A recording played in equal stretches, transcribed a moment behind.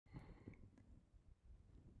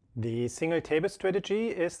The single table strategy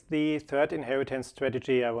is the third inheritance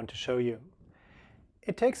strategy I want to show you.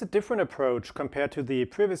 It takes a different approach compared to the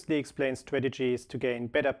previously explained strategies to gain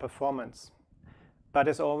better performance. But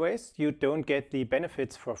as always, you don't get the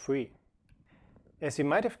benefits for free. As you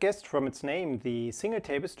might have guessed from its name, the single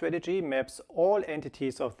table strategy maps all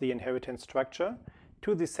entities of the inheritance structure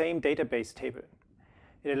to the same database table.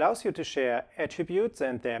 It allows you to share attributes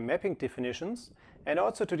and their mapping definitions, and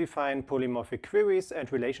also to define polymorphic queries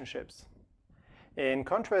and relationships. In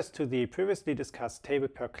contrast to the previously discussed table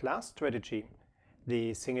per class strategy,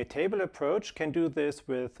 the single table approach can do this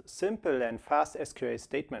with simple and fast SQL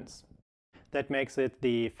statements. That makes it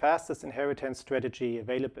the fastest inheritance strategy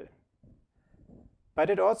available. But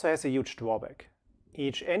it also has a huge drawback.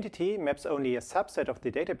 Each entity maps only a subset of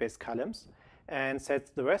the database columns and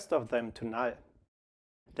sets the rest of them to null.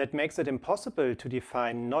 That makes it impossible to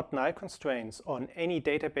define not null constraints on any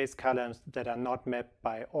database columns that are not mapped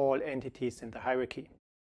by all entities in the hierarchy.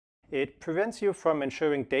 It prevents you from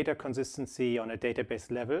ensuring data consistency on a database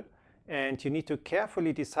level, and you need to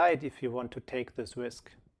carefully decide if you want to take this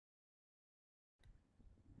risk.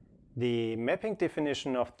 The mapping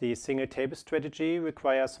definition of the single table strategy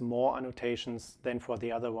requires more annotations than for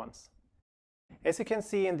the other ones. As you can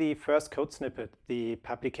see in the first code snippet, the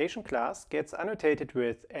publication class gets annotated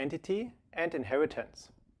with entity and inheritance.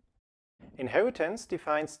 Inheritance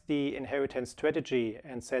defines the inheritance strategy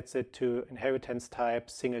and sets it to inheritance type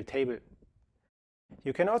single table.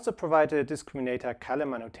 You can also provide a discriminator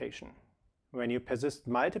column annotation. When you persist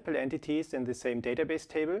multiple entities in the same database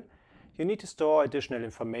table, you need to store additional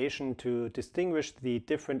information to distinguish the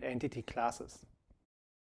different entity classes.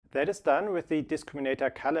 That is done with the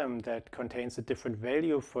discriminator column that contains a different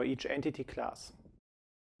value for each entity class.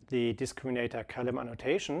 The discriminator column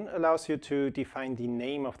annotation allows you to define the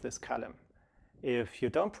name of this column. If you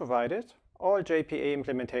don't provide it, all JPA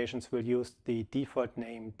implementations will use the default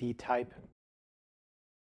name dtype.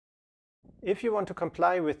 If you want to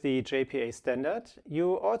comply with the JPA standard,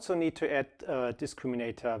 you also need to add a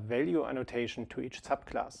discriminator value annotation to each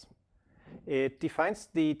subclass. It defines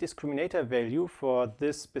the discriminator value for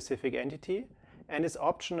this specific entity and is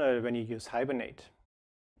optional when you use Hibernate.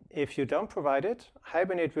 If you don't provide it,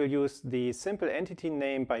 Hibernate will use the simple entity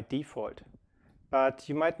name by default, but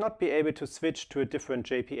you might not be able to switch to a different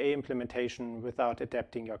JPA implementation without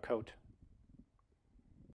adapting your code.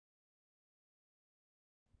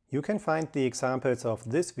 You can find the examples of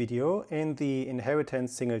this video in the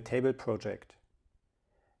Inheritance Single Table project.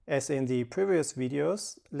 As in the previous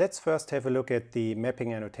videos, let's first have a look at the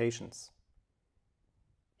mapping annotations.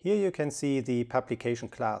 Here you can see the publication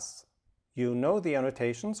class. You know the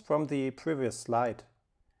annotations from the previous slide.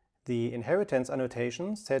 The inheritance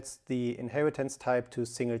annotation sets the inheritance type to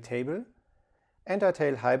single table, and I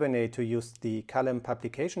tell Hibernate to use the column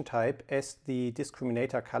publication type as the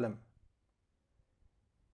discriminator column.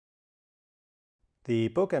 The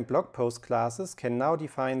book and blog post classes can now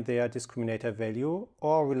define their discriminator value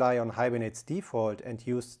or rely on Hibernate's default and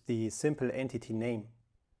use the simple entity name.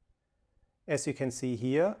 As you can see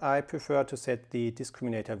here, I prefer to set the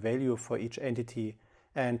discriminator value for each entity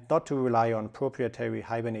and not to rely on proprietary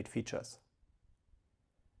Hibernate features.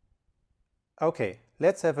 Okay,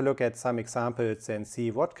 let's have a look at some examples and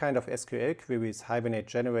see what kind of SQL queries Hibernate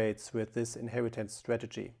generates with this inheritance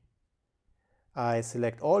strategy. I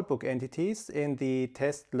select all book entities in the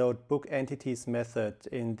test load book entities method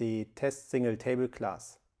in the test single table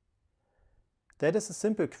class. That is a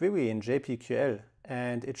simple query in JPQL,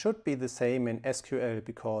 and it should be the same in SQL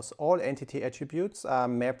because all entity attributes are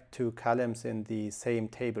mapped to columns in the same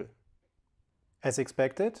table. As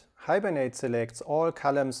expected, Hibernate selects all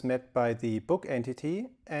columns mapped by the book entity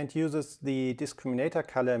and uses the discriminator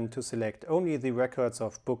column to select only the records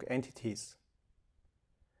of book entities.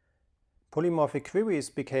 Polymorphic queries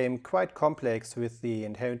became quite complex with the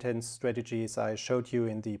inheritance strategies I showed you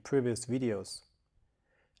in the previous videos.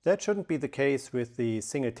 That shouldn't be the case with the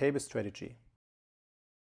single table strategy.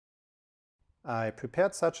 I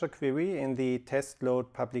prepared such a query in the test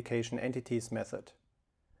load publication entities method.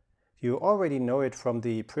 You already know it from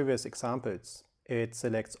the previous examples. It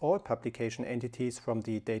selects all publication entities from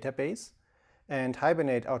the database, and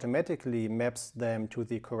Hibernate automatically maps them to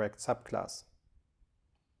the correct subclass.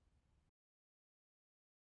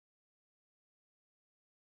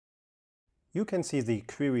 You can see the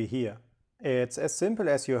query here. It's as simple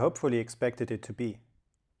as you hopefully expected it to be.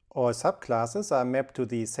 All subclasses are mapped to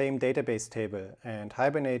the same database table, and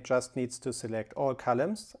Hibernate just needs to select all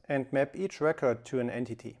columns and map each record to an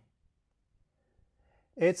entity.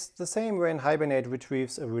 It's the same when Hibernate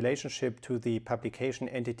retrieves a relationship to the publication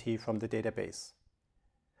entity from the database.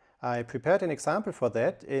 I prepared an example for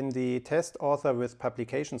that in the test author with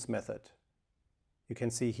publications method. You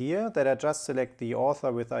can see here that I just select the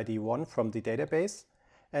author with ID 1 from the database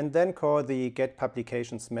and then call the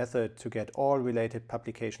getPublications method to get all related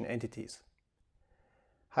publication entities.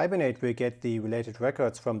 Hibernate will get the related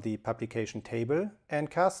records from the publication table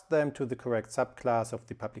and cast them to the correct subclass of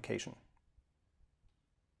the publication.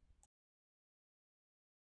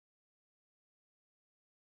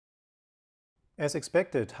 As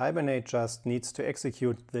expected, Hibernate just needs to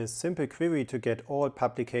execute this simple query to get all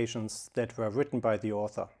publications that were written by the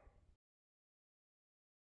author.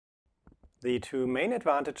 The two main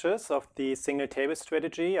advantages of the single table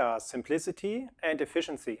strategy are simplicity and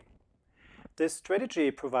efficiency. This strategy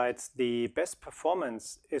provides the best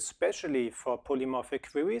performance, especially for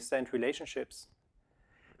polymorphic queries and relationships.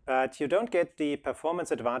 But you don't get the performance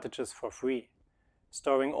advantages for free.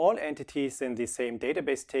 Storing all entities in the same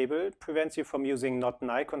database table prevents you from using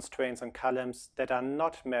not-null constraints on columns that are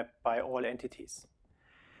not mapped by all entities.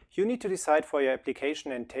 You need to decide for your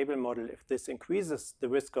application and table model if this increases the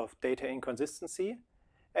risk of data inconsistency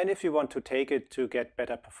and if you want to take it to get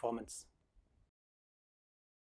better performance.